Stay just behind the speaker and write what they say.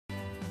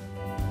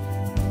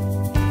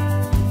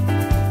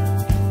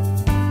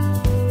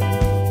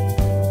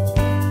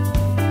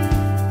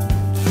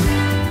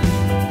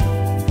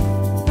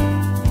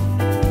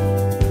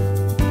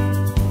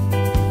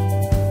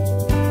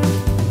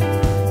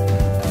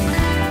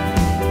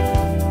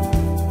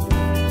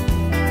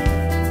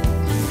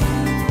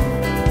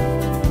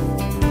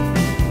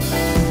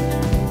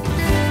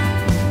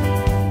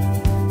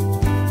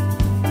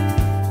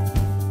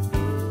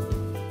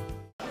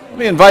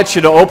Let me invite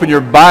you to open your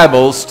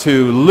Bibles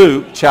to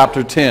Luke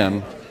chapter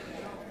 10.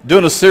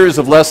 Doing a series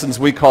of lessons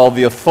we call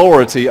The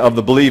Authority of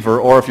the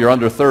Believer, or if you're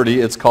under 30,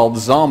 it's called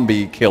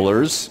Zombie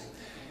Killers.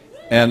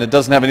 And it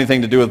doesn't have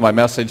anything to do with my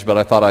message, but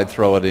I thought I'd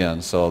throw it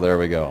in, so there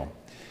we go.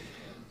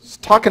 It's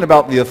talking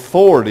about the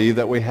authority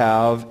that we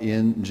have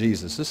in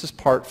Jesus. This is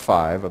part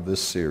 5 of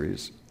this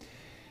series.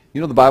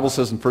 You know, the Bible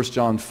says in 1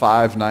 John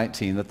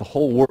 5:19 that the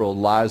whole world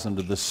lies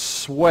under the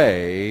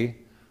sway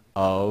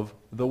of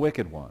the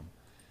wicked one.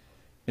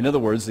 In other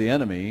words, the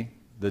enemy,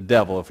 the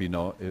devil, if you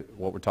know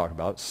what we're talking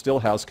about, still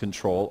has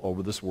control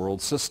over this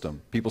world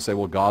system. People say,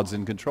 well, God's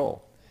in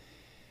control.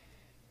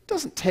 It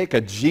doesn't take a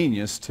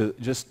genius to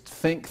just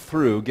think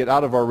through, get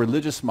out of our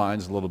religious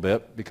minds a little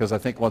bit, because I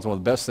think one of the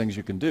best things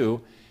you can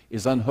do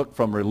is unhook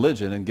from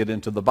religion and get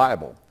into the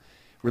Bible.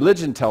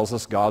 Religion tells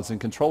us God's in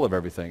control of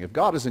everything. If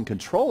God is in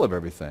control of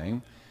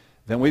everything,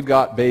 then we've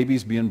got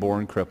babies being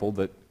born crippled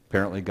that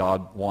apparently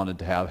God wanted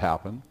to have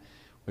happen.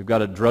 We've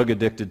got a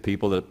drug-addicted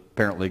people that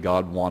apparently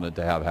God wanted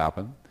to have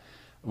happen.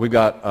 We've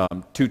got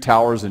 2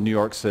 towers in New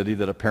York City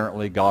that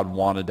apparently God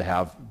wanted to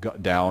have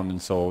down,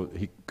 and so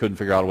he couldn't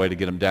figure out a way to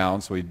get them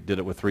down, so he did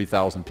it with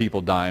 3,000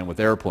 people dying with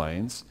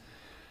airplanes.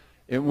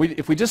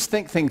 If we just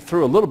think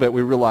through a little bit,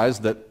 we realize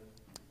that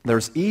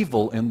there's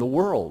evil in the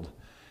world,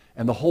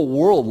 and the whole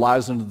world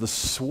lies under the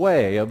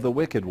sway of the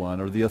wicked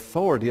one, or the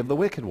authority of the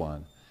wicked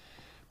one.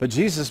 But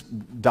Jesus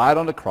died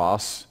on the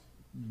cross,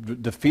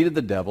 defeated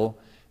the devil,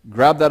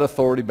 grabbed that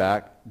authority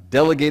back,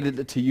 delegated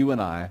it to you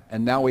and I,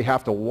 and now we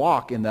have to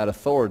walk in that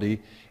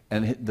authority,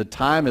 and the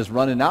time is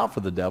running out for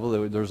the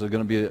devil. There's going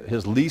to be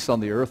his lease on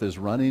the earth is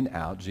running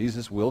out.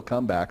 Jesus will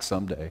come back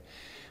someday.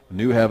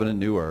 New heaven and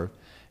new earth.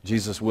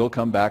 Jesus will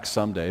come back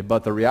someday,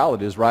 but the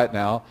reality is right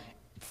now,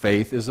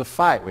 faith is a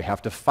fight. We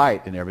have to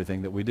fight in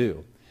everything that we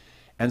do.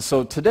 And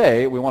so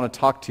today, we want to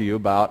talk to you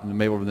about, and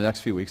maybe over the next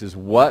few weeks, is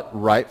what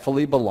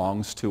rightfully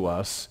belongs to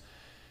us,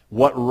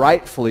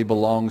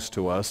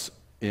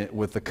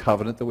 with the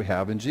covenant that we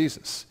have in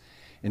Jesus.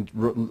 In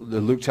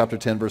Luke chapter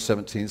 10, verse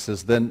 17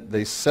 says, Then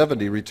they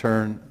 70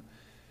 return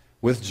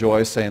with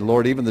joy, saying,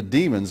 Lord, even the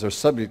demons are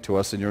subject to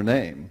us in your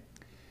name.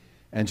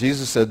 And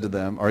Jesus said to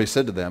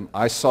them,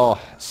 I saw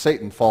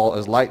Satan fall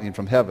as lightning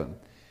from heaven.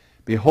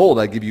 Behold,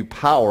 I give you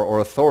power or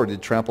authority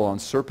to trample on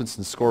serpents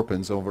and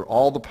scorpions over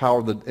all the power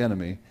of the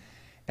enemy,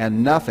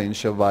 and nothing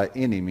shall by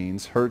any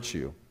means hurt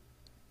you.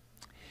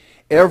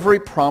 Every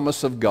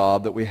promise of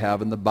God that we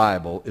have in the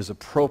Bible is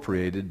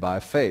appropriated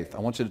by faith. I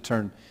want you to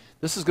turn,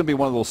 this is going to be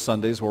one of those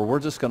Sundays where we're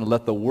just going to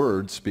let the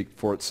Word speak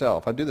for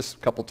itself. I do this a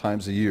couple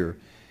times a year.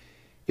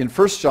 In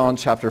 1 John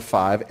chapter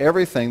 5,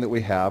 everything that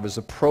we have is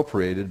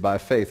appropriated by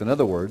faith. In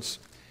other words,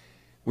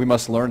 we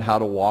must learn how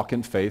to walk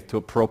in faith to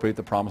appropriate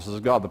the promises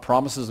of God. The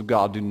promises of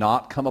God do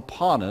not come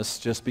upon us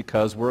just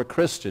because we're a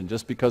Christian,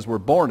 just because we're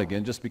born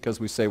again, just because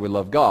we say we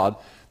love God.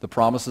 The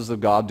promises of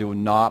God do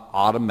not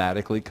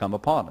automatically come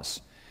upon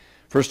us.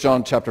 1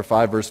 John chapter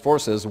 5, verse 4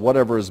 says,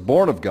 Whatever is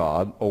born of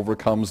God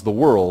overcomes the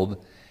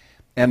world,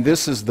 and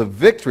this is the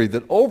victory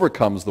that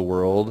overcomes the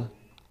world,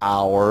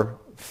 our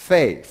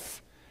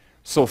faith.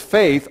 So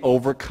faith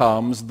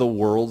overcomes the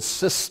world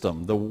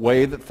system, the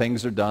way that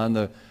things are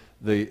done,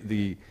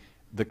 the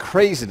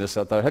craziness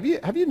out there.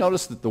 Have you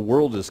noticed that the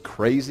world is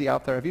crazy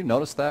out there? Have you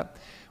noticed that?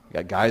 We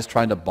got guys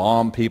trying to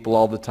bomb people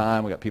all the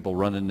time. We got people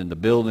running into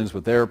buildings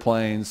with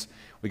airplanes.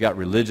 We got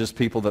religious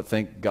people that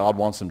think God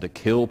wants them to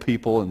kill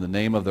people in the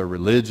name of their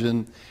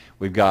religion.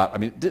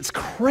 It's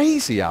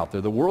crazy out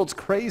there. The world's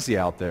crazy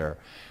out there.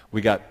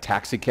 We got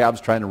taxi cabs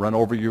trying to run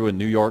over you in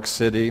New York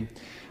City.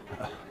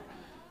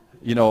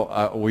 We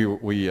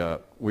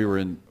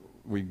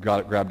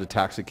grabbed a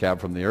taxi cab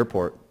from the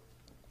airport,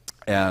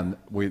 and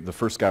the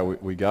first guy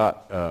we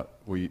got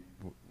in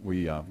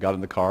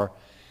the car,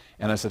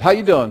 and I said, "How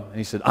you doing?" And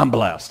he said, "I'm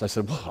blessed." I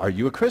said, "Well, are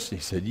you a Christian?"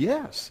 He said,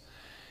 "Yes."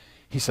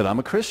 He said, "I'm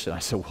a Christian." I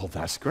said, "Well,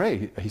 that's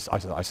great."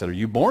 I said, "Are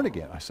you born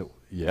again?" I said,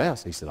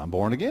 "Yes." He said, "I'm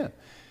born again."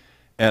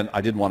 And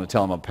I didn't want to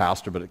tell him I'm a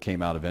pastor, but it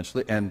came out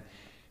eventually. And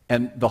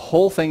the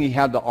whole thing, he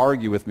had to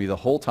argue with me the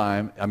whole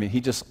time. He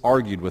just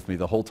argued with me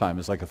the whole time.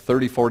 It's like a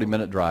 30,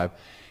 40-minute drive.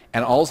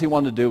 And all he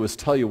wanted to do was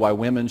tell you why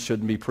women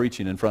shouldn't be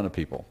preaching in front of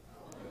people.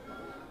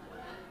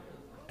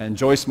 And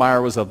Joyce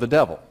Meyer was of the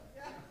devil.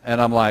 And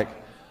I'm like,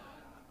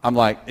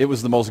 it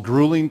was the most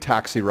grueling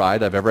taxi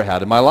ride I've ever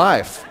had in my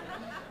life.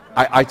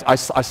 I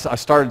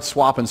started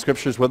swapping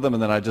scriptures with them,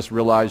 and then I just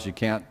realized you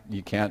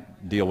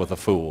can't deal with a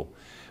fool.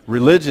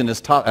 Religion is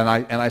taught, and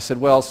I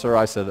said, "Well, sir,"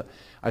 I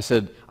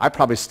said, "I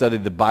probably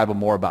studied the Bible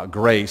more about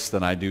grace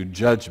than I do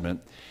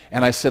judgment."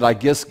 And I said, "I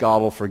guess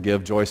God will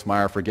forgive Joyce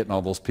Meyer for getting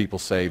all those people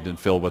saved and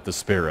filled with the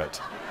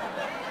Spirit."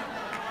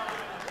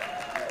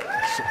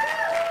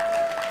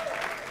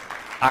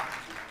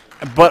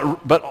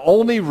 But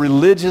only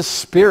religious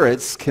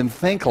spirits can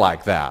think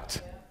like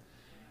that.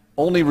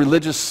 Only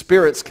religious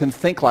spirits can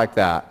think like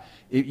that.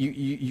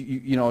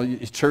 You know,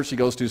 church he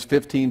goes to is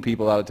 15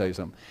 people. I'll tell you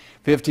something.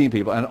 15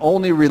 people. And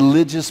only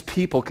religious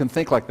people can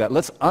think like that.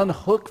 Let's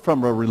unhook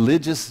from a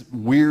religious,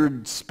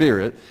 weird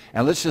spirit,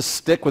 and let's just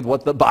stick with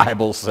what the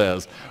Bible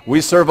says. We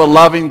serve a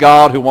loving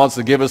God who wants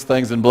to give us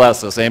things and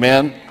bless us.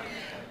 Amen?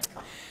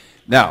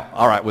 Now,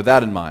 all right, with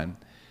that in mind,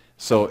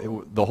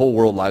 so the whole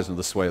world lies under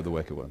the sway of the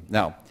wicked one.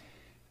 Now,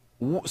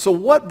 so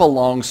what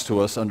belongs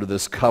to us under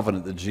this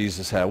covenant that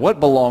Jesus had? What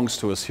belongs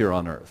to us here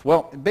on earth?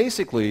 Well,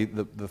 basically,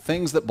 the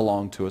things that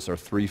belong to us are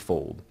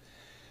threefold.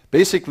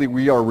 Basically,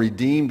 we are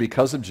redeemed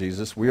because of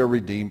Jesus. We are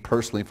redeemed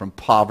personally from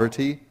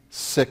poverty,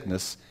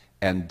 sickness,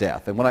 and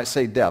death. And when I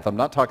say death, I'm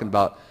not talking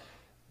about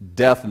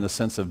death in the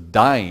sense of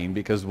dying,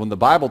 because when the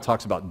Bible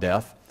talks about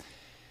death,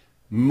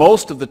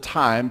 most of the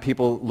time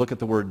people look at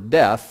the word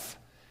death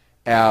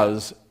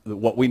as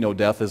what we know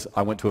death is,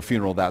 I went to a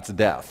funeral, that's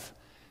death.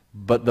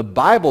 But the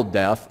Bible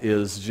death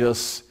is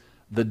just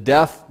the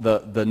death,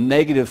 the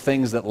negative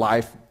things that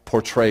life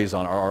portrays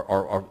on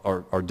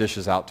or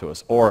dishes out to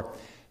us. Or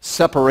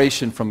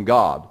separation from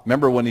God.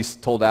 Remember when he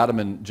told Adam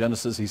in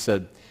Genesis, he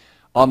said,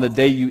 on the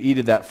day you eat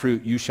of that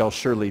fruit, you shall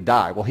surely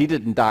die. Well, he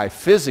didn't die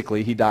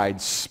physically, he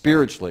died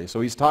spiritually. So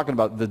he's talking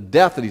about, the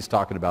death that he's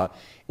talking about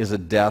is a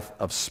death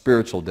of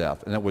spiritual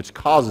death, and that which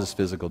causes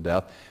physical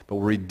death, but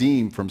we're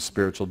redeemed from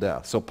spiritual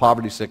death. So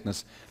poverty,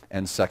 sickness,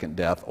 and second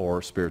death,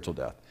 or spiritual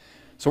death.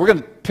 So we're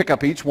going to pick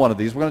up each one of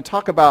these. We're going to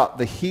talk about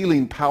the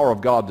healing power of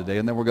God today,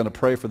 and then we're going to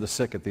pray for the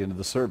sick at the end of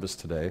the service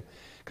today.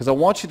 Because I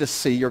want you to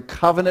see your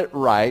covenant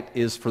right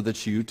is for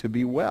you to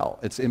be well.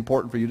 It's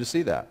important for you to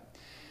see that.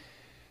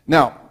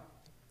 Now,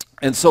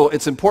 and so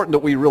it's important that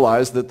we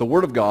realize that the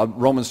Word of God,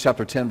 Romans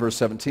chapter 10, verse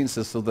 17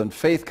 says, so then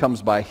faith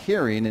comes by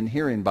hearing, and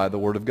hearing by the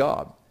Word of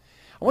God.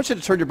 I want you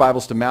to turn your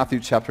Bibles to Matthew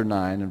chapter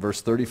 9 and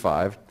verse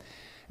 35.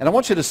 And I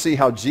want you to see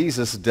how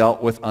Jesus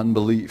dealt with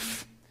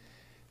unbelief.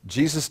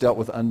 Jesus dealt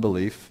with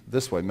unbelief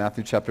this way,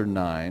 Matthew chapter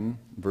 9,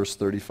 verse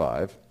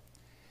 35.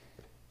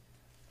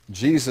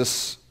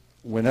 Jesus,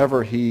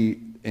 whenever he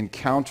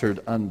encountered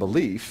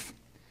unbelief,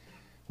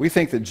 we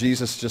think that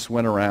Jesus just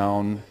went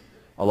around.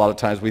 A lot of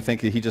times we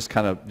think that he just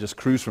kind of just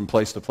cruised from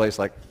place to place.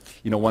 Like,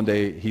 you know, one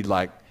day he'd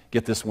like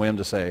get this whim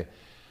to say,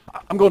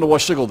 I'm going to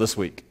Washougal this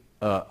week.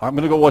 I'm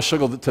going to go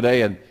Washougal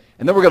today, and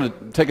then we're going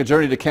to take a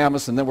journey to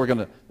Camas, and then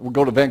we'll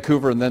go to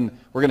Vancouver, and then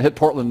we're going to hit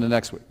Portland the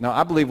next week. Now,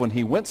 I believe when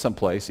he went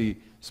someplace, he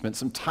spent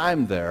some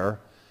time there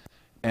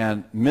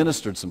and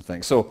ministered some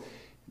things. So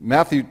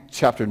Matthew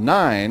chapter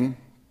 9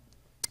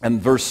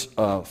 and verse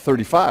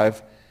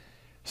 35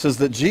 says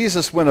that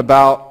Jesus went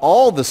about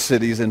all the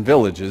cities and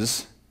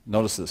villages,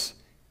 notice this,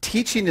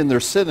 teaching in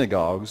their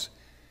synagogues,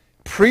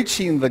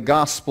 preaching the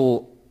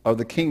gospel of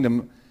the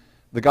kingdom,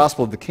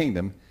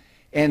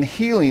 and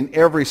healing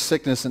every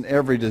sickness and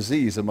every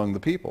disease among the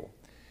people.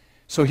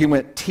 So he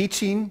went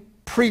teaching,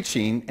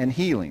 preaching, and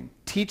healing.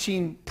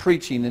 Teaching,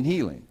 preaching, and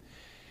healing.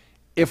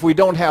 If we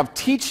don't have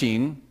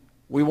teaching,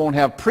 we won't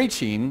have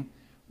preaching,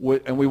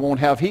 and we won't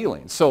have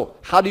healing. So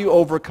how do you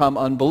overcome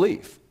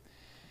unbelief?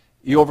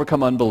 You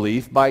overcome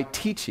unbelief by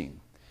teaching.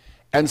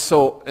 And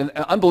so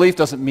unbelief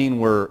doesn't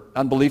mean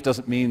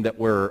that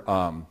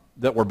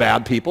we're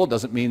bad people. It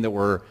doesn't mean that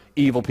we're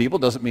evil people.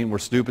 It doesn't mean we're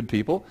stupid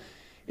people.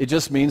 It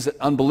just means that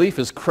unbelief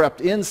has crept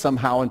in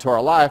somehow into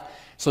our life.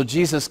 So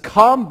Jesus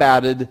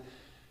combated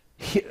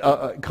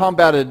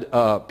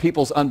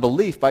people's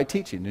unbelief by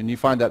teaching. And you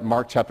find that in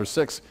Mark chapter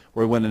 6,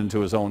 where he went into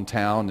his own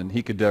town and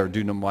he could there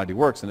do no mighty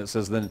works. And it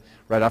says then,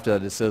 right after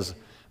that, it says, I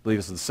believe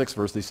it's the 6th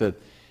verse,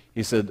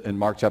 he said in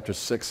Mark chapter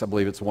 6, I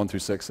believe it's 1 through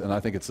 6, and I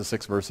think it's the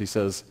 6th verse, he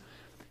says,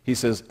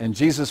 and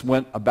Jesus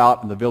went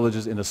about in the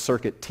villages in a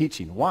circuit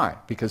teaching. Why?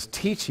 Because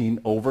teaching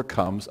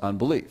overcomes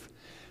unbelief.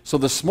 So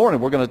this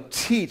morning, we're going to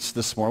teach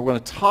this morning. We're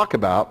going to talk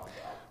about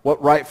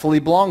what rightfully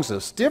belongs to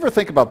us. Do you ever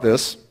think about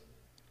this?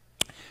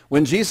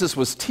 When Jesus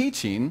was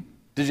teaching,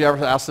 did you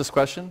ever ask this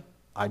question?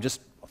 I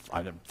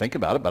didn't think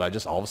about it, but I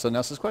just all of a sudden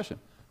asked this question.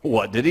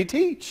 What did he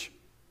teach?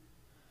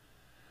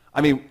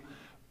 I mean,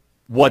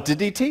 what did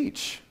he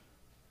teach?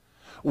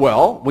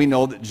 Well, we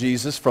know that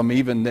Jesus, from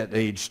even at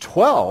age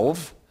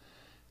 12,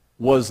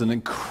 was an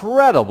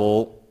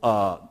incredible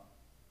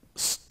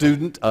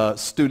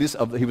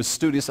he was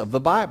studious of the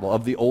Bible,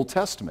 of the Old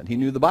Testament. He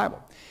knew the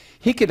Bible.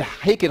 He could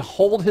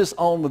hold his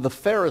own with the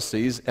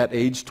Pharisees at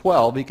age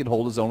 12. He could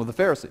hold his own with the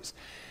Pharisees.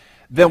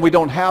 Then we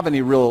don't have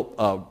any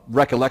real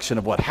recollection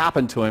of what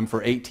happened to him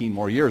for 18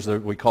 more years.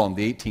 We call them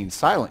the 18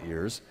 silent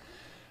years.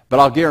 But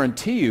I'll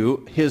guarantee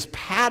you his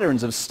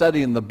patterns of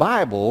studying the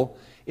Bible,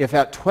 if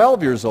at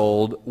 12 years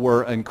old,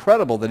 were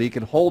incredible, that he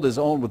could hold his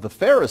own with the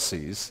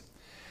Pharisees.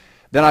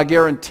 Then I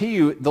guarantee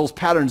you those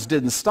patterns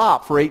didn't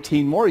stop. For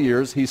 18 more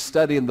years, he's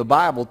studying the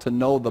Bible to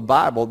know the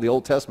Bible, the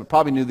Old Testament.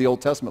 Probably knew the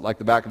Old Testament like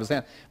the back of his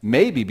hand.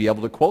 Maybe be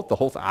able to quote the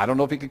whole thing. I don't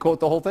know if he could quote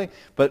the whole thing,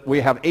 but we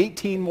have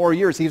 18 more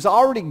years. He was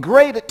already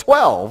great at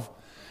 12,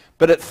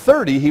 but at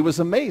 30, he was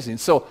amazing.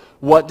 So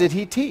what did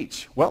he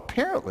teach? Well,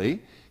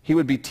 apparently, he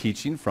would be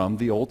teaching from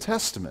the Old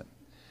Testament.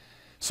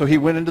 So he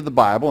went into the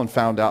Bible and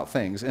found out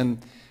things.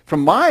 And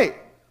from my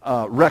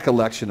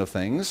recollection of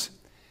things,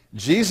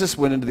 Jesus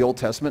went into the Old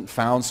Testament,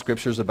 found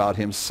scriptures about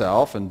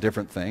himself and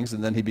different things,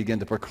 and then he began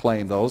to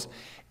proclaim those.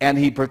 And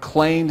he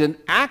proclaimed and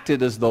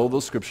acted as though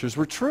those scriptures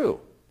were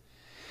true.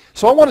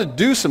 So I want to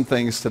do some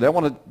things today. I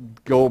want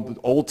to go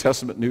Old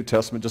Testament, New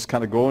Testament, just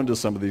kind of go into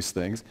some of these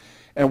things.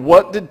 And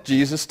what did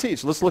Jesus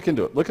teach? Let's look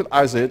into it. Look at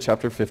Isaiah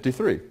chapter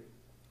 53.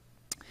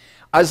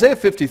 Isaiah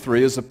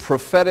 53 is a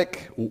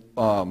prophetic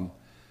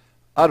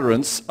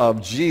utterance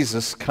of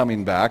Jesus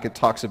coming back. It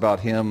talks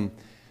about him.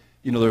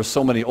 You know, there's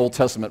so many Old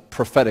Testament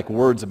prophetic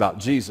words about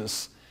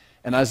Jesus.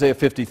 And Isaiah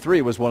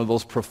 53 was one of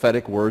those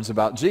prophetic words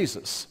about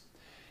Jesus.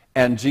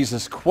 And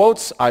Jesus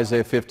quotes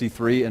Isaiah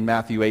 53 in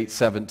Matthew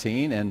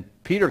 8:17, and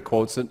Peter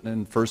quotes it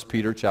in 1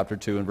 Peter chapter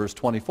 2 and verse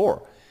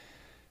 24.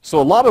 So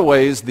a lot of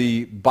ways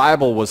the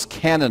Bible was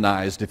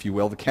canonized, if you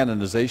will. The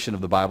canonization of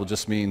the Bible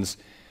just means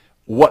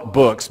what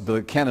books,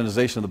 the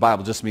canonization of the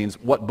Bible just means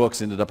what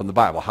books ended up in the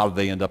Bible. How did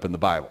they end up in the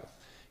Bible?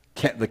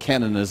 The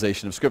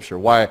canonization of Scripture.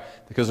 Why?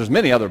 Because there's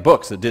many other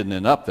books that didn't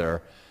end up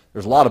there.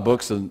 There's a lot of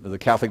books, and the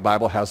Catholic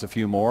Bible has a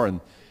few more, and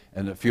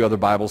a few other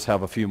Bibles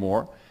have a few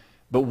more.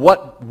 But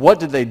what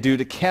did they do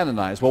to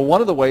canonize? Well,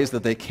 one of the ways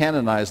that they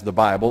canonized the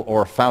Bible,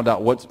 or found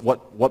out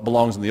what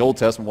belongs in the Old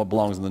Testament, what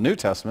belongs in the New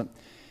Testament,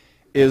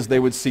 is they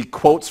would see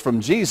quotes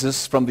from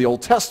Jesus from the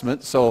Old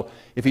Testament. So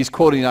if he's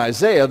quoting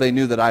Isaiah, they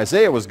knew that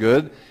Isaiah was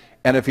good,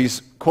 and if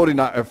he's quoting,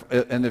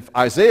 and if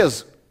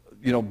Isaiah's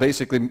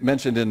basically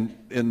mentioned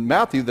in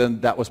Matthew,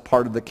 then that was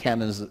part of the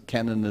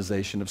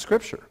canonization of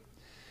Scripture.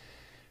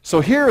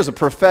 So here is a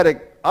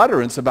prophetic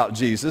utterance about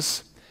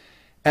Jesus,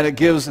 and it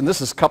gives, and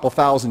this is a couple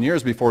thousand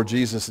years before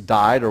Jesus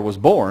died or was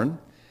born,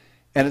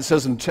 and it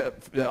says in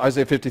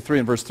Isaiah 53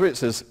 and verse 3, it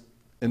says,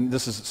 and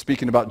this is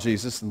speaking about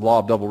Jesus, and the law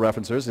of double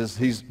references, is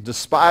he's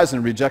despised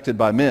and rejected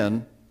by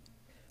men,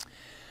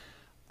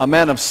 a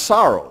man of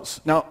sorrows.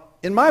 Now,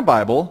 in my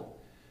Bible,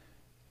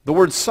 the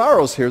word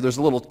sorrows here, there's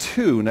a little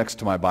 2 next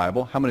to my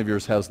Bible. How many of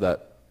yours has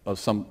that,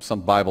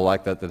 some Bible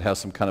like that has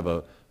some kind of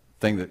a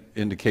thing that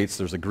indicates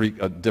there's a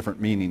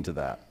different meaning to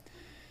that?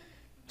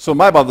 So in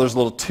my Bible, there's a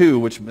little 2,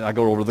 which I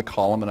go over the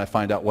column and I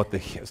find out what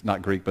it's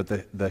not Greek, but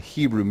the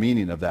Hebrew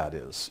meaning of that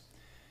is.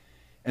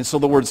 And so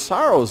the word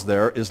sorrows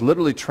there is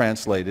literally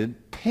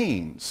translated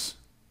pains.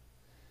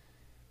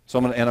 So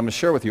I'm going to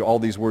share with you all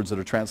these words that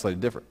are translated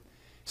different.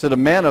 It said, a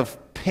man of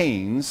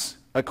pains,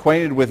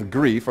 acquainted with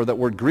grief, or that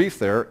word grief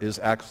there is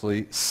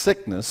actually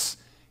sickness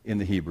in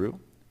the Hebrew.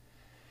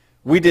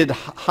 We did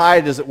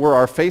hide, as it were,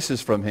 our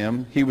faces from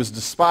him. He was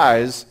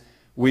despised.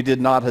 We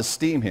did not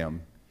esteem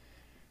him.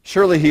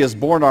 Surely he has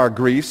borne our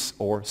griefs,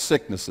 or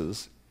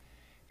sicknesses,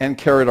 and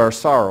carried our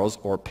sorrows,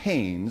 or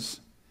pains.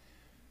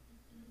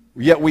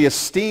 Yet we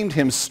esteemed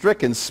him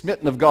stricken,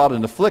 smitten of God,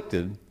 and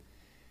afflicted.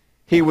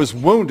 He was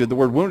wounded. The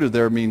word wounded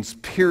there means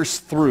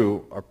pierced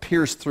through, or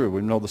pierced through.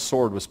 We know the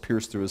sword was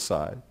pierced through his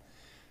side.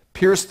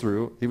 Pierced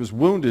through. He was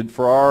wounded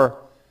for our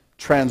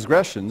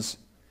transgressions.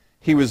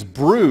 He was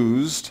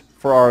bruised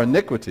for our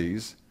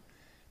iniquities.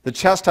 The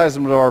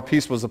chastisement of our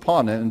peace was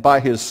upon him, and by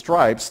his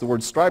stripes, the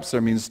word stripes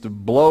there means the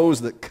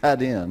blows that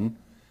cut in,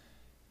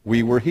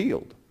 we were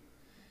healed.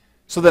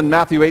 So then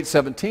Matthew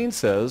 8:17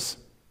 says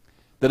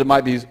that it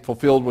might be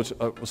fulfilled, which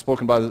was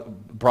spoken by the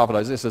prophet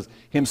Isaiah, says,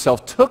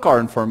 himself took our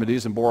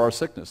infirmities and bore our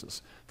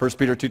sicknesses. 1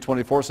 Peter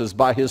 2:24 says,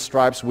 by his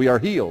stripes we are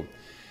healed.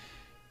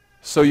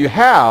 So you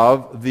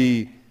have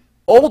the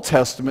Old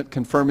Testament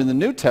confirming the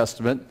New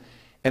Testament,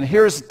 and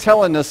here's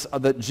telling us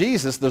that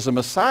Jesus, there's a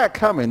Messiah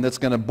coming that's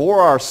going to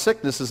bore our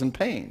sicknesses and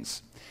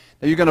pains.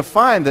 Now you're going to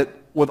find that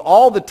with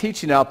all the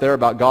teaching out there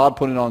about God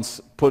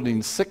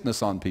putting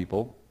sickness on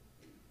people,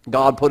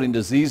 God putting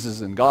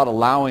diseases, and God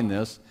allowing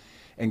this,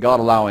 and God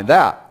allowing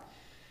that,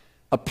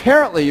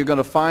 apparently you're going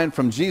to find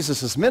from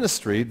Jesus'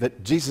 ministry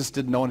that Jesus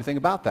didn't know anything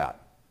about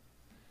that.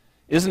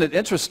 Isn't it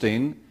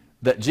interesting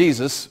that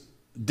Jesus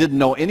didn't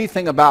know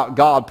anything about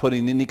God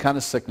putting any kind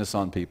of sickness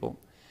on people?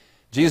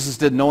 Jesus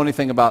didn't know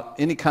anything about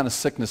any kind of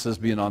sicknesses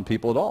being on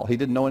people at all. He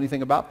didn't know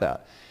anything about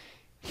that.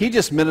 He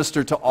just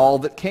ministered to all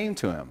that came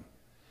to him.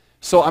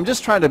 So I'm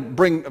just trying to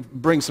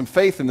bring some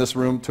faith in this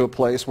room to a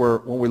place where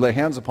when we lay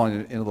hands upon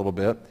you in a little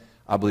bit,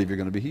 I believe you're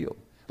going to be healed.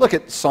 Look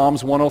at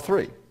Psalms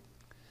 103.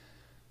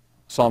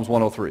 Psalms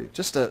 103.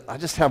 I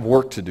just have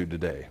work to do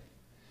today.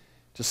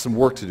 Just some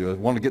work to do. I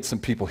want to get some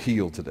people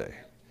healed today.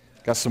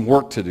 Got some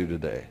work to do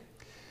today.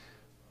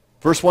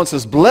 Verse 1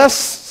 says,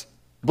 Bless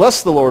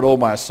the Lord, O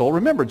my soul.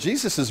 Remember,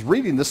 Jesus is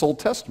reading this Old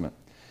Testament.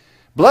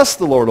 Bless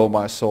the Lord, O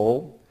my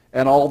soul,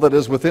 and all that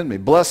is within me.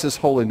 Bless his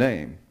holy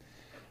name.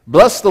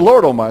 Bless the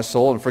Lord, O my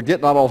soul, and forget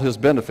not all his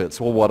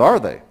benefits. Well, what are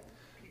they?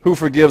 Who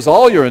forgives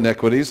all your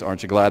iniquities.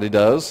 Aren't you glad he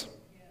does?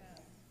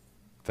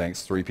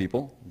 Thanks, 3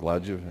 people.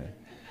 Glad you.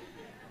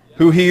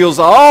 Who heals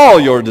all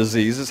your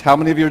diseases. How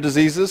many of your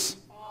diseases?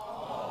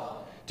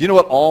 All. Do you know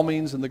what all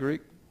means in the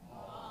Greek?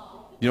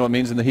 All. You know what it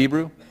means in the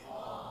Hebrew?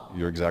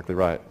 You're exactly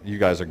right. You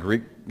guys are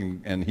Greek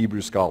and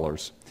Hebrew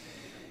scholars.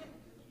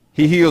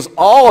 He heals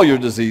all your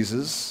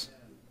diseases,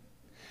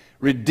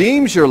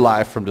 redeems your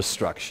life from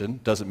destruction.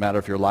 Doesn't matter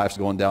if your life's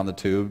going down the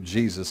tube.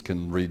 Jesus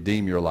can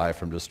redeem your life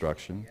from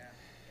destruction.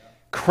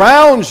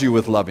 crowns you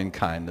with loving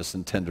kindness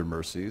and tender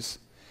mercies,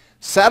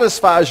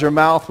 satisfies your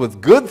mouth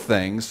with good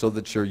things so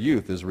that your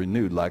youth is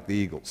renewed like the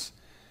eagles.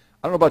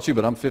 I don't know about you,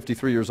 but I'm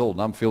 53 years old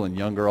and I'm feeling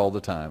younger all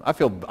the time. I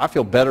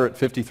feel better at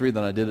 53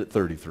 than I did at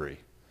 33.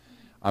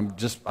 I'm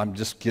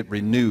just get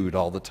renewed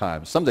all the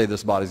time. Someday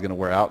this body's going to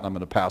wear out and I'm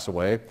going to pass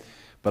away,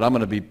 but I'm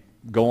going to be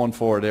going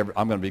for it.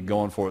 I'm going to be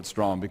going for it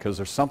strong, because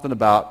there's something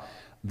about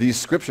these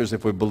scriptures,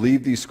 if we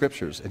believe these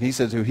scriptures. And he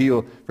says,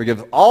 who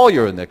forgives all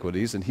your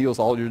iniquities and heals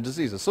all your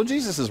diseases. So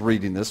Jesus is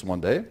reading this one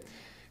day,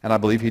 and I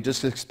believe he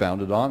just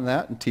expounded on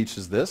that and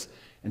teaches this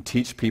and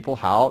teach people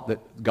how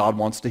that God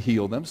wants to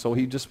heal them. So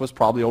he just was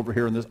probably over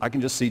here in this. I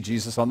can just see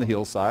Jesus on the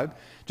hillside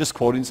just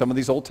quoting some of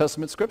these Old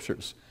Testament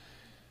scriptures,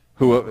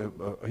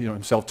 who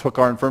himself took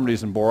our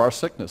infirmities and bore our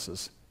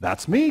sicknesses.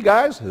 That's me,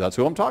 guys. That's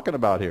who I'm talking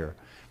about here.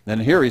 Then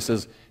here he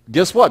says,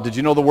 guess what? Did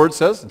you know the word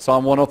says in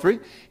Psalm 103?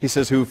 He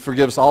says, who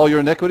forgives all your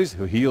iniquities,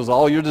 who heals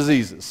all your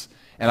diseases.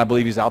 And I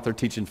believe he's out there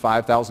teaching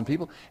 5,000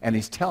 people, and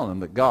he's telling them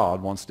that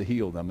God wants to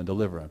heal them and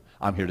deliver them.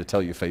 I'm here to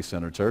tell you, Faith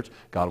Center Church,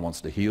 God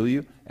wants to heal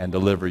you and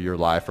deliver your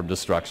life from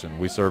destruction.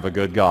 We serve a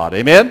good God.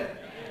 Amen?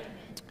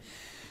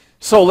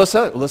 So let's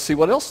see,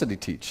 what else did he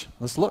teach?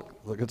 Let's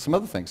look at some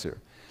other things here.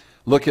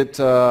 Look at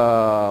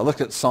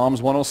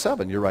Psalms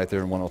 107. You're right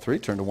there in 103.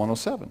 Turn to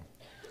 107.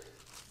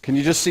 Can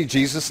you just see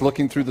Jesus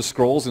looking through the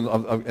scrolls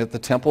at the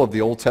temple of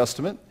the Old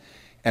Testament?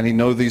 And he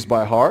knows these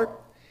by heart.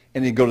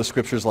 And he'd go to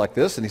scriptures like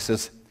this, and he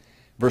says,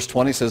 verse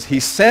 20 says, he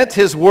sent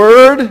his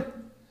word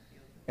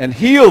and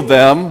healed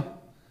them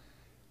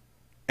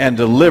and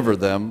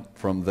delivered them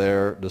from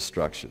their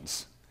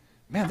destructions.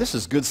 Man, this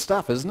is good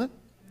stuff, isn't it?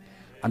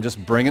 I'm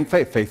just bringing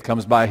faith. Faith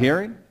comes by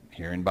hearing,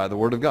 hearing by the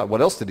word of God.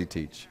 What else did he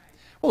teach?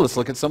 Well, let's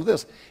look at some of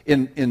this.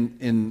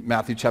 In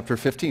Matthew chapter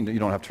 15, you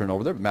don't have to turn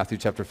over there, but Matthew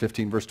chapter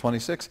 15, verse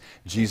 26,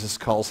 Jesus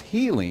calls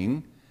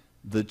healing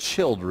the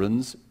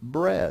children's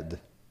bread.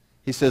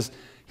 He says,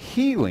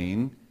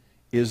 healing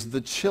is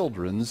the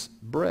children's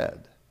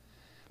bread.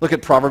 Look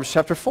at Proverbs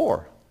chapter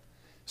 4.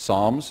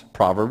 Psalms,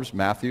 Proverbs,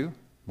 Matthew,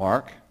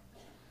 Mark.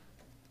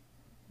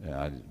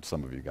 Yeah,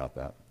 some of you got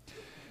that.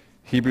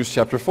 Hebrews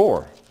chapter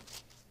 4.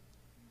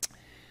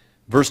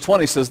 Verse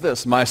 20 says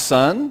this, my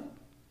son,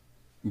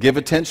 give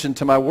attention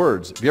to my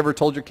words. Have you ever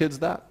told your kids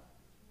that?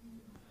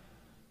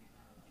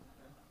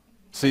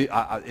 See,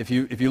 if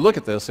you look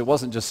at this, it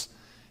wasn't just,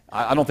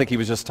 I don't think he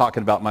was just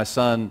talking about my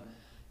son,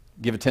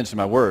 give attention to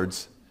my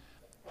words.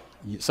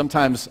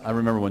 Sometimes, I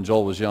remember when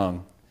Joel was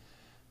young,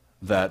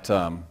 that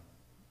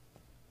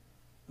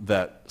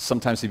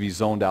sometimes he'd be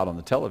zoned out on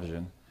the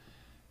television,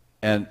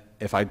 and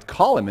if I'd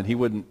call him and he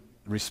wouldn't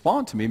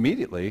respond to me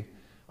immediately,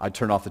 I'd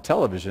turn off the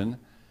television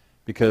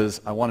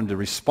because I want him to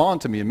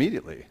respond to me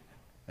immediately.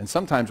 And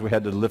sometimes we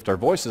had to lift our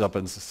voices up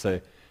and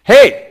say,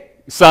 hey,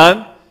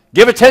 son,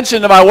 give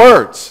attention to my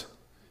words.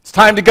 It's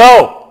time to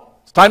go.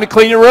 It's time to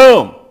clean your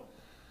room.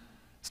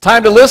 It's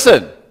time to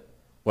listen.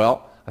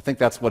 Well, I think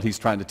that's what he's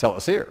trying to tell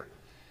us here.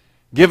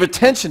 Give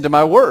attention to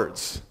my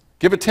words.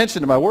 Give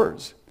attention to my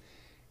words.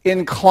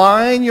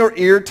 Incline your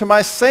ear to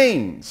my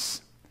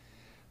sayings.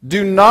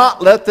 Do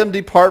not let them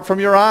depart from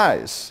your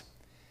eyes.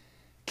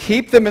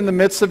 Keep them in the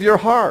midst of your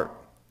heart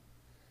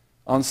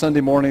on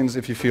Sunday mornings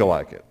if you feel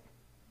like it.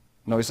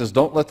 No, he says,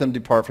 don't let them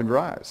depart from your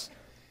eyes.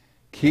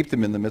 Keep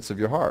them in the midst of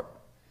your heart.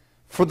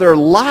 For their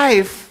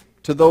life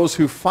to those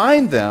who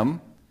find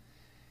them,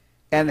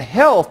 and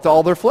health to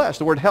all their flesh.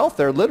 The word health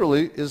there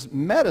literally is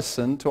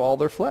medicine to all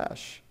their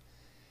flesh.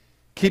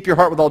 Keep your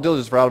heart with all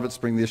diligence, for out of it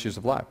spring the issues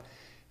of life.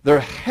 Their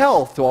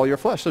health to all your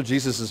flesh. So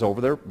Jesus is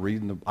over there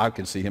reading, I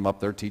can see him up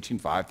there teaching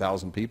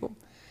 5,000 people.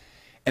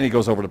 And he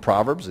goes over to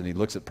Proverbs, and he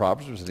looks at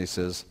Proverbs, and he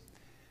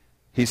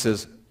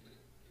says,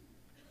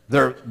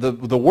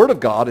 the word of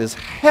God is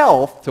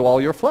health to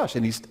all your flesh.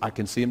 And I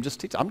can see him just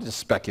teach. I'm just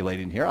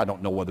speculating here. I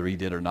don't know whether he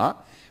did or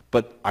not.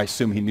 But I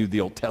assume he knew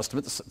the Old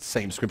Testament, the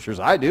same scriptures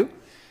I do.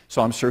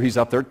 So I'm sure he's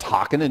up there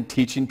talking and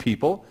teaching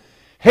people.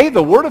 Hey,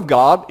 the word of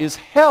God is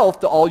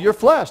health to all your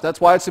flesh.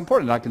 That's why it's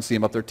important. And I can see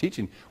him up there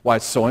teaching why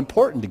it's so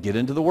important to get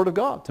into the word of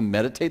God, to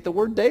meditate the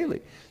word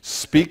daily.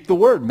 Speak the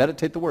word,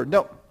 meditate the word.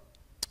 No.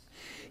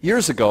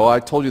 Years ago, I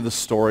told you the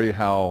story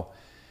how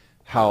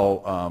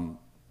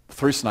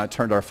Theresa and I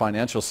turned our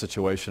financial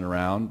situation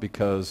around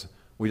because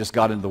we just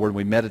got into the word and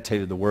we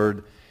meditated the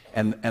word.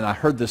 And I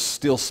heard this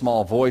still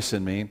small voice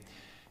in me.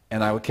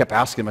 And I kept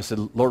asking him, I said,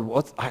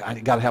 Lord, I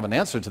got to have an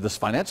answer to this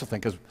financial thing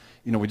because,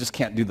 we just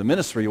can't do the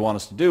ministry you want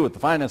us to do with the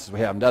finances we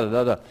have, and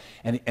da-da-da-da.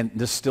 And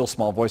this still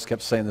small voice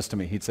kept saying this to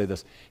me. He'd say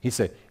this. He'd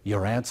say,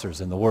 your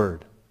answer's in the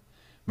Word.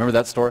 Remember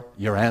that story?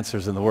 Your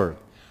answer's in the Word.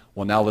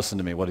 Well, now listen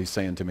to me, what he's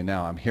saying to me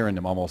now. I'm hearing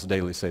him almost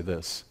daily say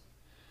this.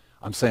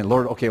 I'm saying,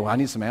 Lord, okay, well, I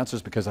need some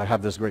answers because I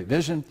have this great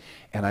vision,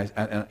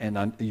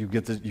 and you've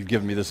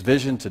given me this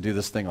vision to do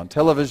this thing on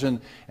television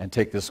and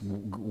take this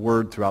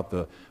word throughout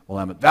the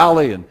Willamette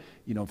Valley and,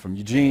 from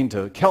Eugene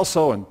to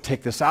Kelso and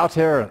take this out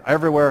there and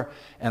everywhere.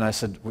 And I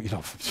said,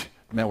 well,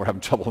 man, we're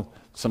having trouble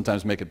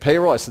sometimes making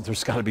payroll. I said,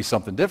 there's got to be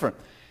something different.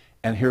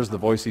 And here's the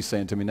voice he's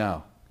saying to me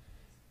now.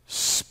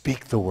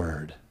 Speak the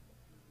word.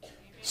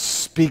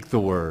 Speak the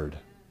word.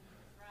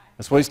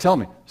 That's what he's telling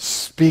me.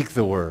 Speak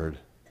the word.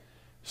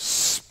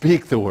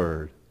 Speak the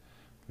word.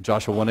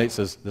 Joshua 1:8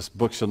 says, this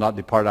book shall not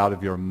depart out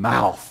of your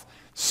mouth.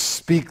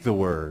 Speak the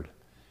word.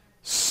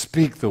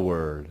 Speak the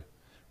word.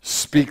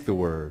 Speak the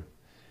word.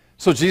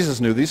 So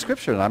Jesus knew these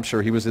scriptures, and I'm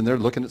sure he was in there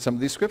looking at some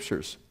of these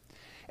scriptures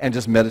and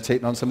just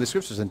meditating on some of these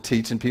scriptures and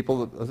teaching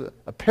people.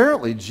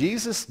 Apparently,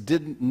 Jesus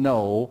didn't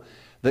know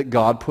that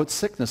God put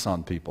sickness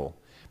on people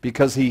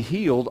because he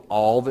healed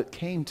all that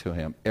came to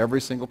him,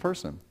 every single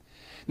person.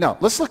 Now,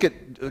 let's look at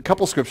a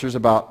couple scriptures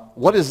about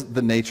what is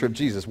the nature of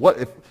Jesus. What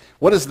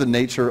is the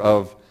nature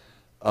of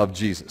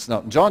Jesus?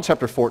 Now, John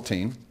chapter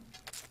 14,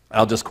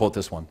 I'll just quote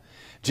this one.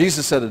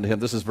 Jesus said unto him,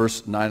 this is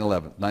verse 9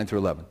 through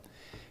 11.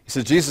 He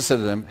says, Jesus said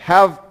to him,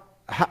 have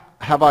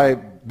I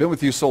been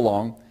with you so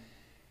long,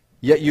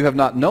 yet you have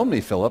not known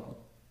me, Philip?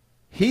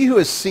 He who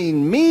has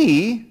seen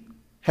me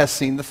has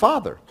seen the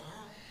Father.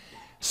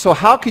 So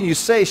how can you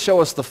say, show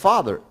us the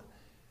Father?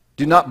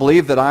 Do not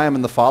believe that I am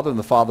in the Father and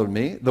the Father in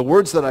me. The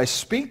words that I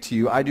speak to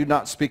you, I do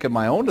not speak of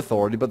my own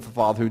authority, but the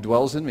Father who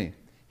dwells in me.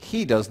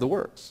 He does the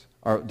works,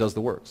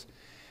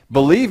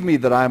 Believe me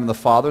that I am in the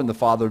Father and the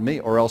Father in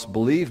me, or else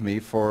believe me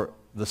for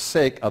the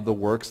sake of the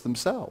works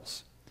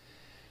themselves.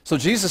 So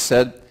Jesus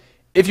said,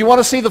 if you want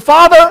to see the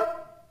Father,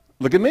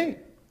 look at me.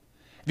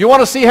 If you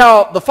want to see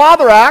how the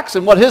Father acts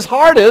and what his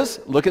heart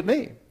is, look at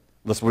me.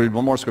 Let's read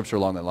one more scripture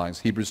along that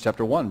lines. Hebrews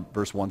chapter 1,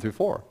 verse 1 through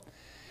 4.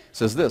 It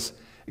says this,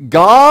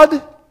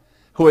 God,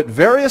 who at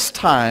various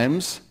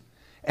times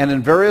and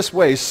in various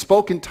ways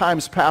spoke in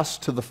times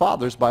past to the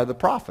fathers by the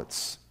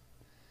prophets,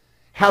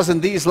 has in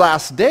these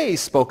last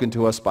days spoken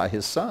to us by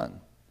his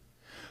Son,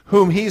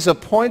 whom he's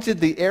appointed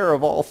the heir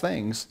of all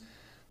things,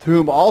 through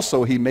whom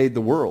also he made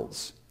the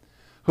worlds,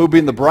 who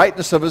being the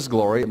brightness of his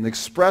glory and the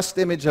expressed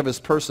image of his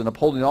person,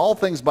 upholding all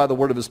things by the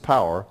word of his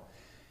power,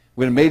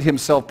 when he made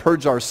himself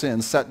purge our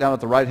sins, sat down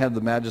at the right hand of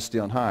the majesty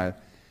on high,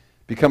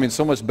 becoming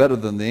so much better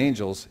than the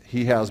angels,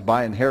 he has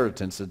by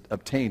inheritance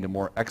obtained a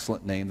more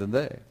excellent name than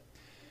they.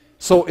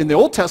 So in the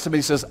Old Testament,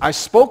 he says, I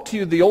spoke to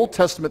you the Old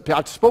Testament,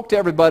 I spoke to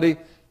everybody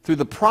through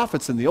the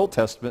prophets in the Old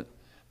Testament,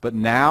 but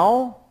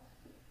now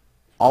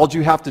all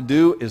you have to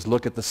do is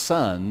look at the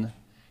Son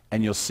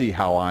and you'll see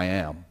how I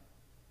am.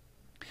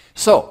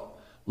 So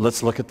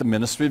let's look at the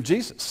ministry of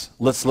Jesus.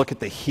 Let's look at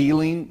the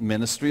healing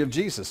ministry of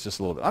Jesus just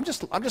a little bit.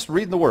 I'm just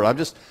reading the word. I'm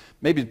just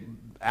maybe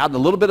adding a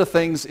little bit of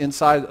things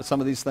inside some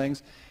of these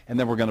things, and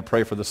then we're going to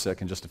pray for the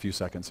sick in just a few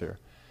seconds here.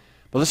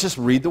 But let's just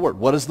read the word.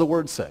 What does the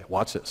word say?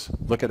 Watch this.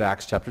 Look at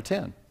Acts chapter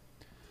 10.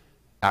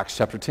 Acts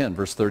chapter 10,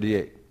 verse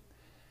 38.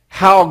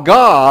 How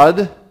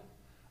God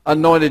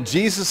anointed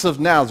Jesus of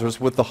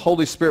Nazareth with the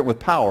Holy Spirit with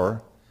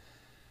power,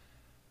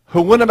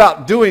 who went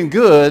about doing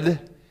good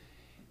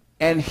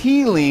and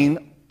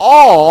healing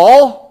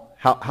all.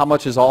 How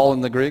much is all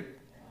in the Greek?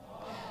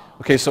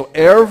 Okay, so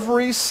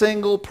every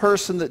single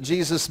person that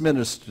Jesus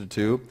ministered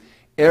to,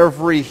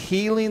 every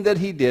healing that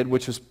he did,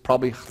 which was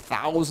probably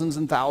thousands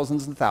and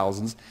thousands and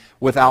thousands,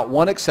 without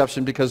one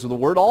exception, because the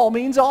word all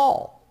means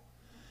all.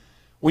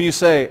 When you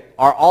say,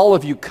 are all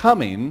of you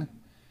coming,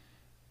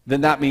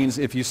 then that means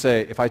if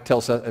I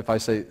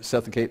say,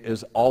 Seth and Kate,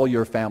 is all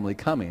your family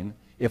coming?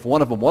 If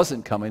one of them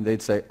wasn't coming,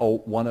 they'd say,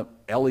 oh,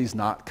 Ellie's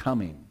not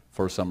coming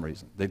for some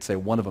reason. They'd say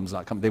one of them's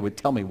not coming. They would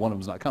tell me one of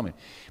them's not coming.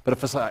 But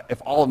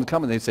if all of them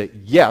coming, they'd say,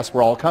 yes,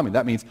 we're all coming.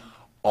 That means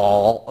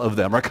all of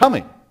them are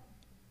coming.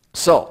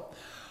 So,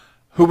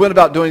 who went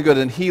about doing good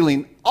and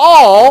healing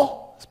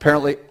all,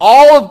 apparently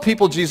all of the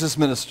people Jesus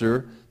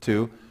ministered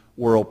to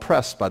were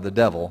oppressed by the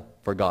devil,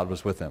 for God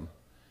was with him.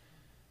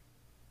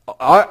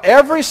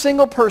 Every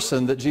single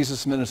person that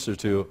Jesus ministered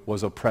to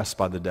was oppressed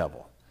by the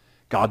devil.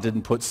 God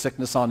didn't put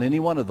sickness on any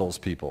one of those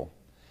people.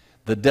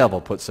 The devil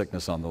put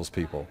sickness on those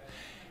people.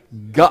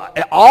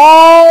 God,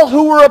 all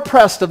who were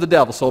oppressed of the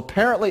devil. So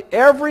apparently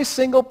every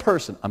single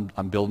person,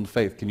 I'm building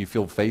faith. Can you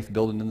feel faith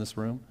building in this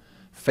room?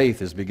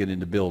 Faith is beginning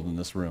to build in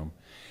this room.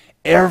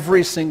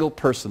 Every single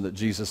person that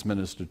Jesus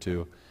ministered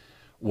to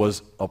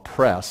was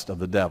oppressed of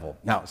the devil.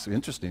 Now, it's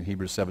interesting,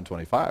 Hebrews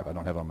 7:25, I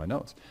don't have it on my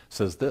notes,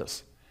 says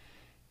this.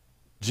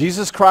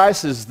 Jesus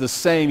Christ is the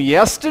same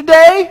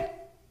yesterday,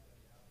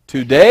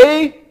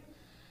 today,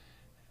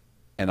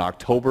 and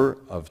October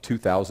of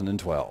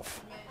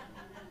 2012.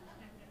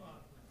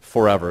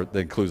 Forever, that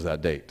includes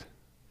that date.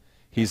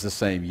 He's the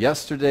same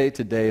yesterday,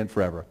 today, and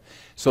forever.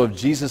 So if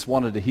Jesus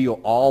wanted to heal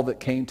all that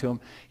came to him,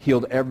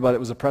 healed everybody that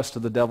was oppressed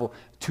of the devil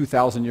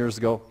 2,000 years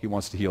ago, he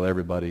wants to heal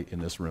everybody in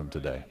this room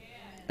today.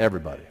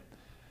 Everybody.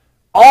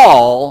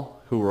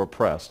 All who were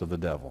oppressed of the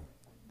devil.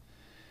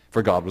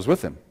 For God was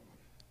with him.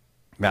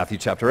 Matthew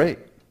chapter 8.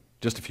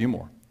 Just a few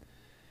more.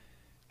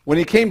 When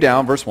he came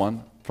down, verse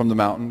 1, from the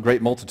mountain,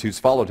 great multitudes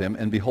followed him,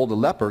 and behold, a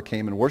leper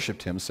came and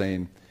worshipped him,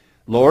 saying,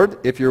 Lord,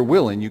 if you're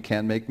willing, you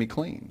can make me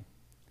clean.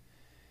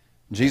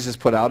 Jesus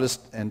put out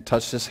and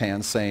touched his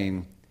hand,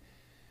 saying,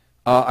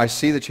 I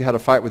see that you had a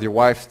fight with your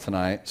wife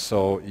tonight,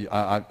 so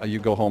you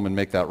go home and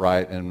make that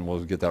right, and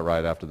we'll get that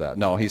right after that.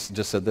 No, he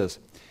just said this.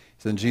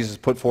 Then Jesus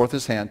put forth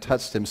his hand,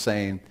 touched him,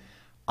 saying,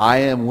 I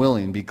am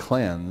willing, be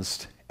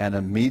cleansed, and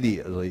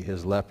immediately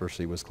his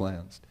leprosy was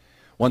cleansed.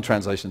 One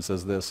translation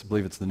says this, I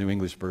believe it's the New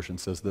English Version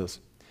says this.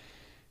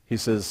 He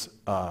says,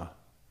 the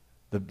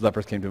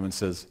leper came to him and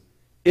says,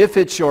 if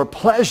it's your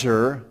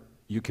pleasure,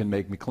 you can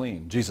make me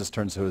clean. Jesus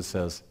turns to him and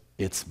says,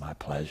 it's my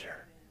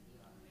pleasure.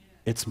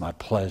 It's my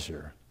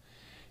pleasure.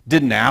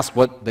 Didn't ask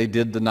what they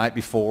did the night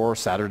before,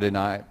 Saturday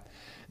night.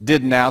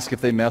 Didn't ask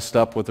if they messed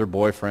up with their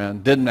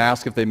boyfriend. Didn't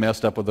ask if they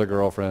messed up with their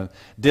girlfriend.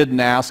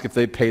 Didn't ask if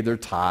they paid their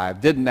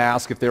tithe. Didn't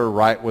ask if they were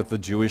right with the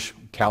Jewish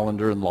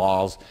calendar and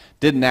laws.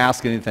 Didn't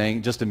ask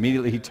anything. Just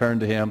immediately he turned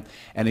to him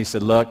and he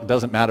said, look, it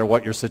doesn't matter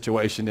what your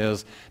situation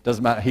is.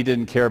 Doesn't matter. He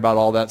didn't care about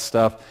all that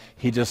stuff.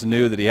 He just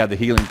knew that he had the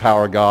healing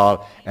power of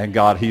God, and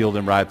God healed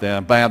him right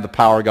then. Bam, the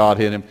power of God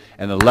hit him,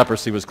 and the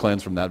leprosy was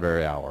cleansed from that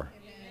very hour.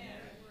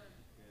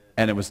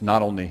 And it was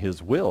not only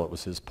his will, it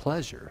was his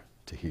pleasure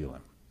to heal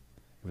him.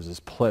 It was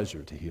his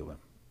pleasure to heal him.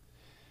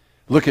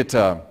 Look at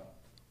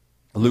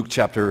Luke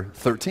chapter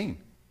 13.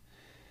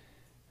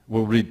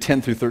 We'll read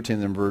 10 through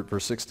 13 and then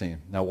verse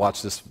 16. Now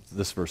watch this.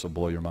 This verse will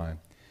blow your mind.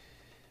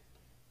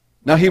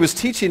 Now he was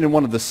teaching in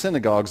one of the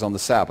synagogues on the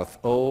Sabbath.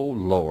 Oh,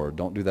 Lord,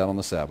 don't do that on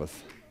the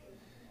Sabbath.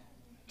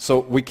 So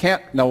we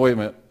can't, now wait a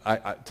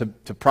minute.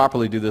 To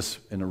properly do this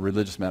in a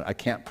religious manner, I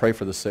can't pray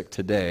for the sick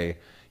today.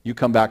 You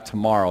come back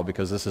tomorrow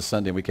because this is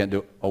Sunday and we can't do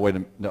it. Oh, wait a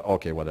minute. No,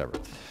 okay, whatever.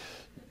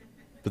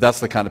 But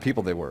that's the kind of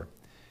people they were.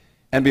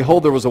 And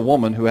behold, there was a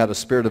woman who had a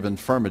spirit of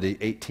infirmity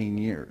 18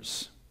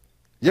 years.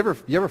 You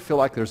ever feel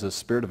like there's a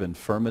spirit of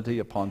infirmity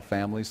upon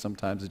families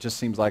sometimes? It just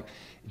seems like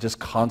just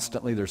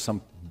constantly there's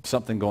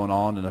something going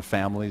on in a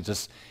family.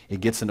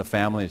 It gets in a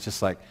family. It's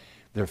just like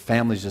their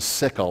family's just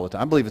sick all the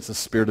time. I believe it's a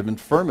spirit of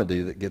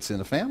infirmity that gets in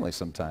a family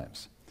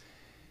sometimes.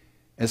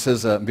 It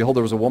says, behold,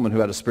 there was a woman who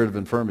had a spirit of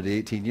infirmity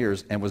 18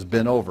 years and was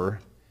bent over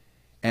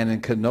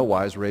and could no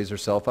wise raise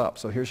herself up.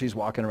 So here she's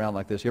walking around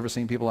like this. You ever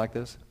seen people like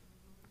this?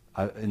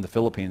 In the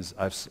Philippines,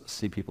 I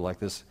see people like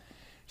this.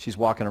 She's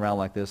walking around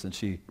like this, and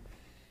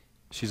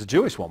she's a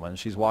Jewish woman, and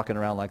she's walking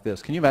around like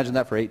this. Can you imagine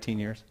that for 18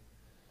 years?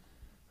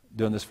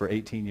 Doing this for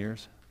 18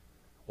 years?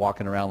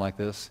 Walking around like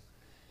this?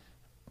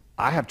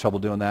 I have trouble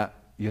doing that.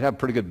 You'd have a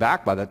pretty good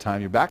back by that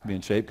time. Your back would be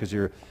in shape because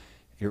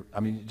I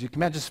mean, you can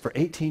imagine just for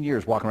 18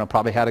 years walking around,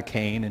 probably had a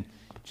cane, and,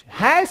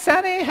 hi,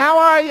 Sonny, how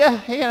are you?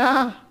 You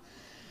know.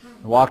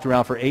 Walked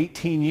around for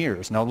 18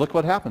 years. Now look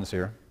what happens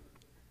here.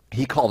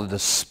 He called it a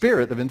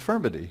spirit of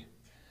infirmity.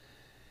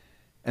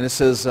 And it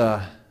says,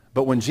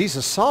 but when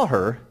Jesus saw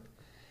her,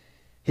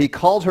 he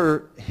called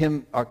her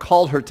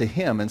to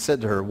him and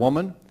said to her,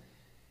 woman,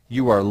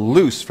 you are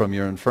loose from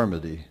your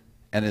infirmity.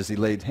 And as he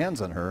laid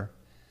hands on her,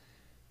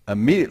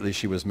 immediately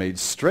she was made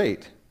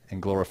straight and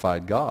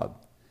glorified God.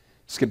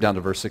 Skip down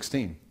to verse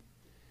 16.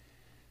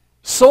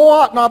 So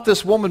ought not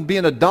this woman,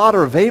 being a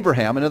daughter of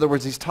Abraham, in other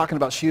words, he's talking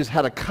about she has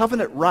had a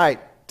covenant right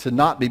to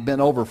not be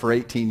bent over for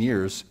 18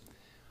 years,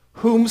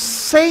 whom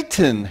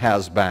Satan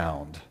has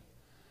bound.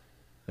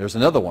 There's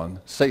another one,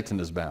 Satan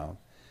is bound.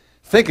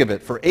 Think of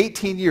it, for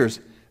 18 years,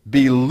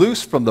 be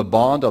loose from the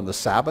bond on the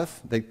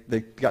Sabbath. They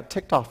got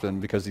ticked off at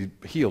him because he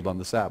healed on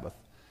the Sabbath.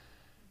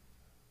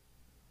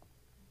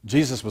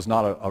 Jesus was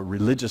not a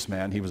religious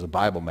man, he was a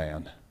Bible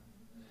man.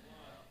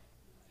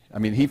 I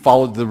mean, he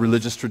followed the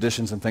religious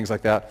traditions and things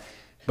like that,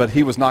 but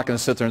he was not going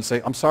to sit there and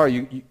say, I'm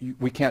sorry,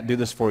 we can't do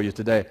this for you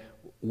today.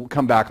 We'll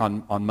come back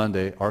on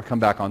Monday, or come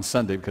back on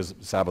Sunday, because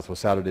Sabbath was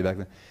Saturday back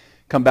then.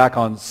 Come back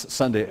on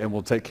Sunday and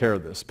we'll take care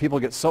of this. People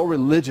get so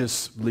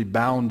religiously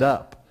bound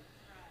up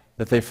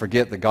that they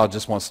forget that God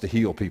just wants to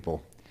heal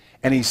people.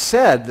 And he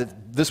said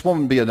that this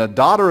woman being a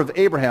daughter of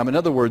Abraham, in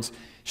other words,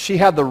 she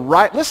had the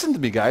right, listen to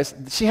me guys,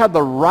 she had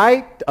the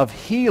right of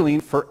healing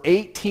for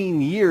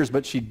 18 years,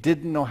 but she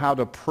didn't know how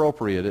to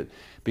appropriate it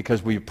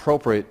because we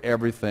appropriate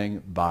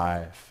everything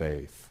by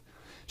faith.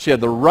 She had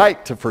the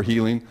right for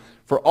healing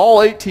for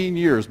all 18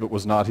 years, but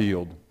was not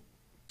healed.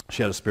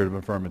 She had a spirit of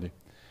infirmity.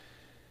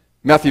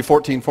 Matthew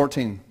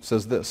 14:14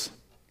 says this,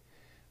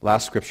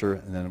 last scripture,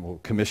 and then we'll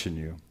commission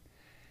you.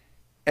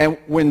 And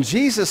when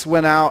Jesus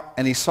went out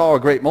and he saw a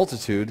great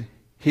multitude,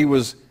 he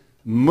was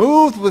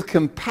moved with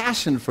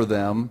compassion for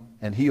them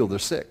and healed their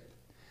sick.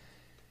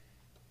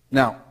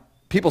 Now,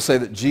 people say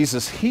that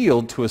Jesus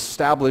healed to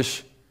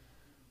establish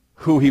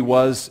who he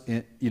was,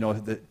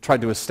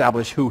 tried to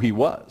establish who he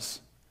was.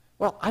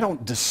 Well, I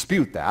don't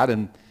dispute that,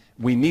 and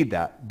we need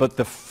that. But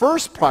the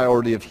first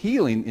priority of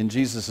healing in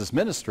Jesus'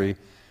 ministry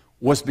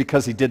was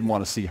because he didn't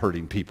want to see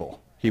hurting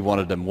people. He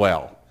wanted them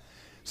well.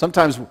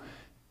 Sometimes,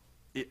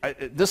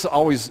 this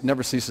always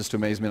never ceases to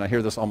amaze me, and I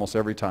hear this almost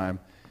every time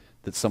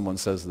that someone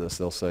says this.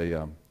 They'll say,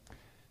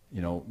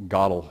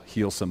 God will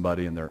heal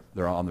somebody, and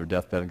they're on their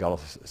deathbed, and God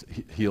will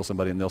heal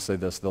somebody, and they'll say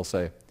this. They'll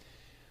say,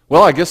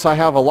 well, I guess I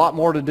have a lot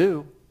more to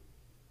do,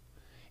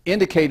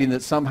 indicating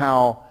that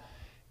somehow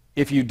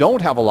if you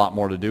don't have a lot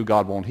more to do,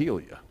 God won't heal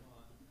you.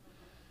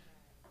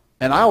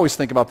 And I always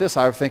think about this.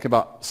 I think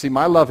about, see,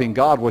 my loving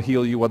God will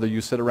heal you whether you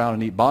sit around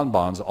and eat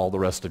bonbons all the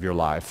rest of your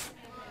life.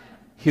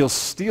 He'll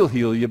still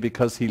heal you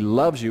because he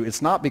loves you.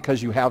 It's not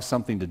because you have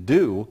something to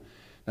do.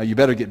 Now, you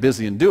better get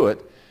busy and do it.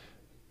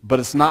 But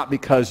it's not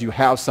because you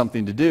have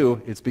something to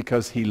do. It's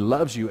because he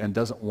loves you and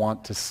doesn't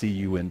want to see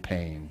you in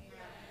pain.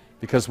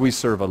 Because we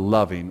serve a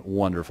loving,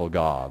 wonderful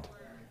God.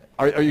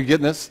 Are you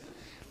getting this?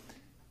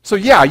 So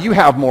yeah, you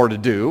have more to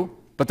do,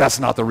 but that's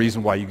not the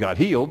reason why you got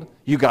healed.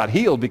 You got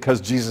healed because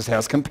Jesus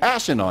has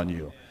compassion on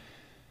you.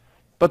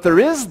 But there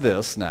is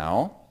this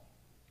now,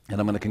 and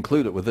I'm going to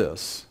conclude it with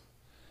this,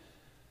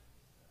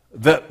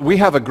 that we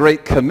have a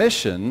great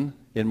commission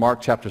in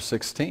Mark chapter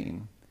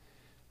 16.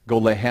 Go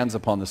lay hands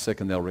upon the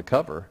sick and they'll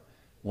recover.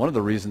 One of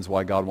the reasons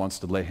why God wants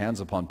to lay hands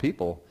upon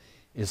people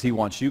is he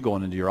wants you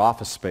going into your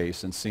office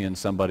space and seeing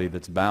somebody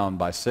that's bound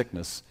by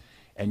sickness,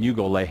 and you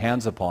go lay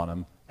hands upon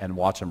them and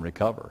watch them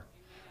recover.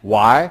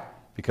 Why?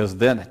 Because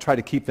then try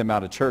to keep them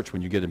out of church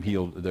when you get them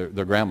healed,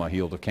 their grandma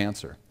healed of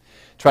cancer.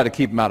 Try to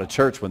keep them out of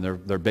church when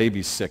their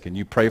baby's sick, and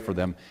you pray for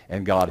them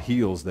and God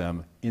heals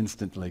them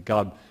instantly.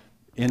 God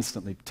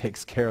instantly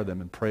takes care of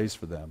them and prays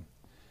for them.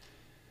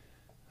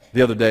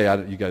 The other day,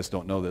 you guys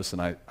don't know this,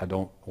 and I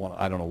don't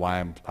know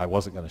why I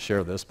wasn't going to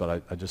share this,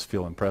 but I just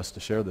feel impressed to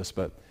share this.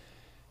 But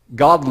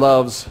God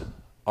loves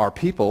our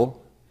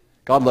people.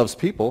 God loves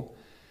people.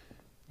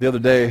 The other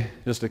day,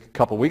 just a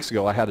couple weeks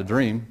ago, I had a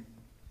dream,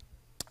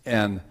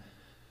 and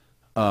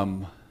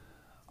I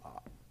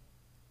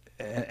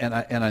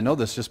know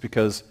this just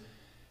because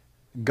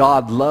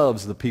God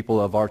loves the people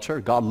of our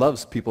church. God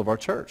loves people of our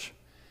church.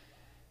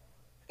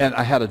 And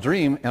I had a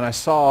dream, and I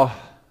saw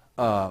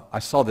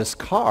this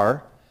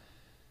car.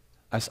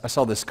 I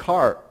saw this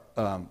car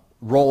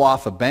roll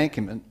off a bank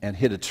and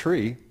hit a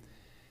tree,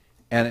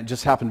 and it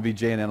just happened to be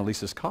Jay and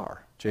Annalise's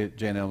car, Jay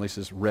and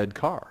Annalise's red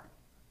car.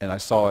 And I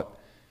saw it,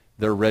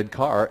 their red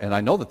car, and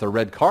I know that their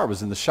red car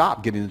was in the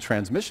shop getting the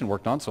transmission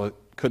worked on, so it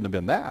couldn't have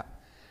been that.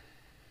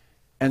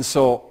 And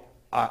so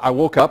I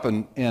woke up,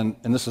 and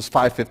this was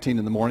 5:15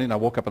 in the morning. I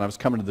woke up, and I was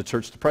coming to the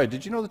church to pray.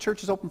 Did you know the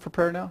church is open for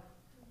prayer now?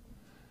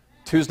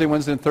 Tuesday,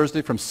 Wednesday, and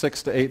Thursday from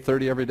 6 to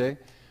 8:30 every day,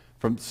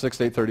 from 6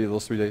 to 8:30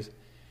 those 3 days.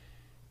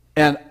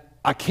 And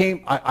I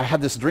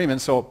had this dream,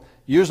 and so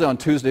usually on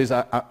Tuesdays,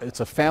 it's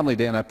a family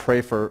day, and I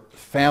pray for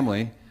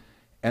family.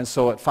 And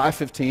so at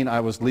 5:15, I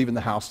was leaving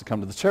the house to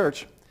come to the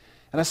church,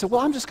 and I said,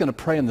 well, I'm just going to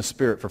pray in the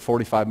Spirit for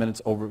 45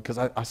 minutes over, because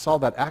I saw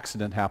that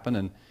accident happen,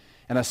 and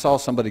I saw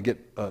somebody get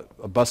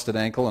a busted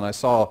ankle, and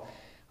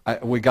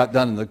we got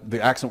done, and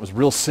the accident was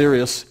real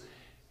serious,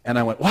 and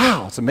I went,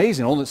 wow, it's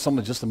amazing,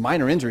 just a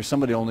minor injury,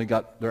 somebody only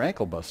got their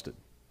ankle busted.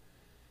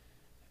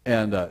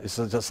 And it's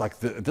just like,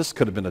 this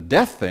could have been a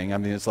death thing. I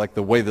mean, it's like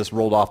the way this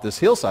rolled off this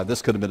hillside.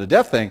 This could have been a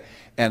death thing.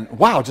 And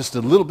wow, just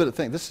a little bit of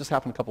thing. This just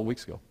happened a couple of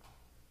weeks ago.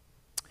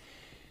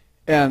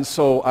 And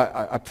so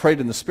I prayed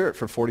in the Spirit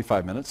for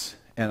 45 minutes.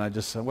 And I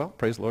just said, well,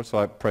 praise the Lord. So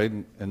I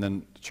prayed, and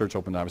then the church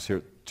opened. I was here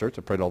at church.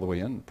 I prayed all the way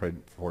in and prayed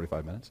for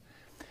 45 minutes.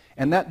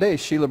 And that day,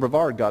 Sheila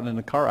Brevard got in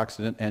a car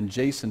accident, and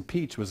Jason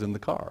Peach was in the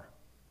car.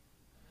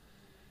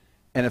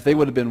 And if they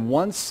would have been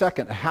 1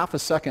 second, a half a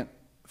second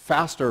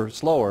faster or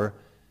slower,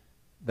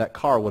 that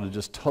car would have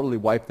just totally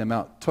wiped them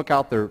out. Took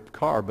out their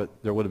car, but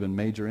there would have been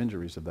major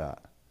injuries of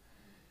that.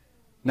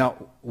 Now,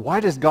 why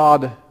does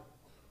God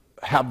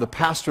have the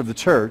pastor of the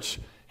church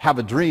have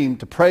a dream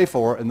to pray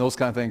for and those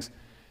kind of things?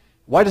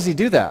 Why does he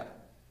do that?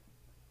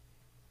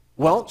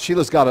 Well,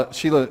 Sheila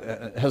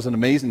has an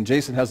amazing,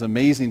 Jason has an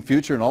amazing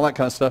future and all that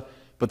kind of stuff,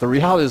 but the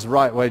reality is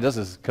why he does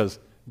this is because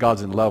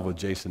God's in love with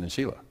Jason and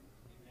Sheila.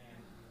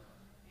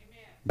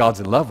 God's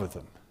in love with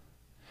them.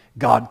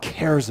 God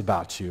cares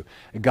about you.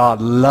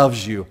 God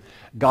loves you.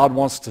 God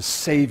wants to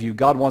save you.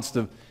 God wants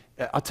to,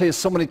 I'll tell you,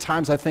 so many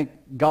times I think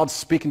God's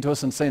speaking to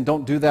us and saying,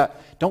 don't do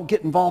that. Don't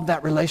get involved in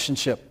that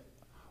relationship.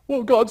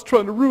 Well, God's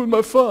trying to ruin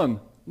my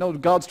fun. No,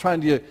 God's trying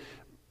to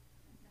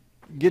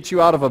get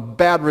you out of a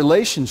bad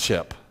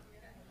relationship.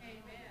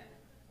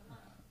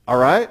 All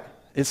right?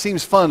 It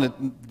seems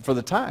fun for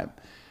the time.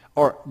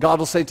 Or God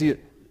will say to you,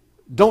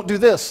 don't do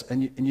this,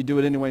 and you do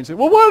it anyway and say,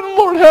 well, why did the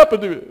Lord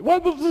happen to me? Why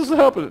did this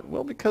happen?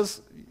 Well,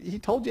 because he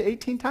told you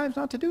 18 times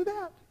not to do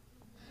that.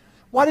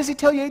 Why does he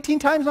tell you 18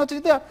 times not to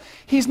do that?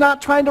 He's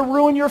not trying to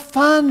ruin your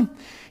fun.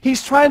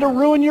 He's trying to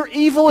ruin your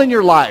evil in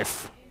your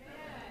life.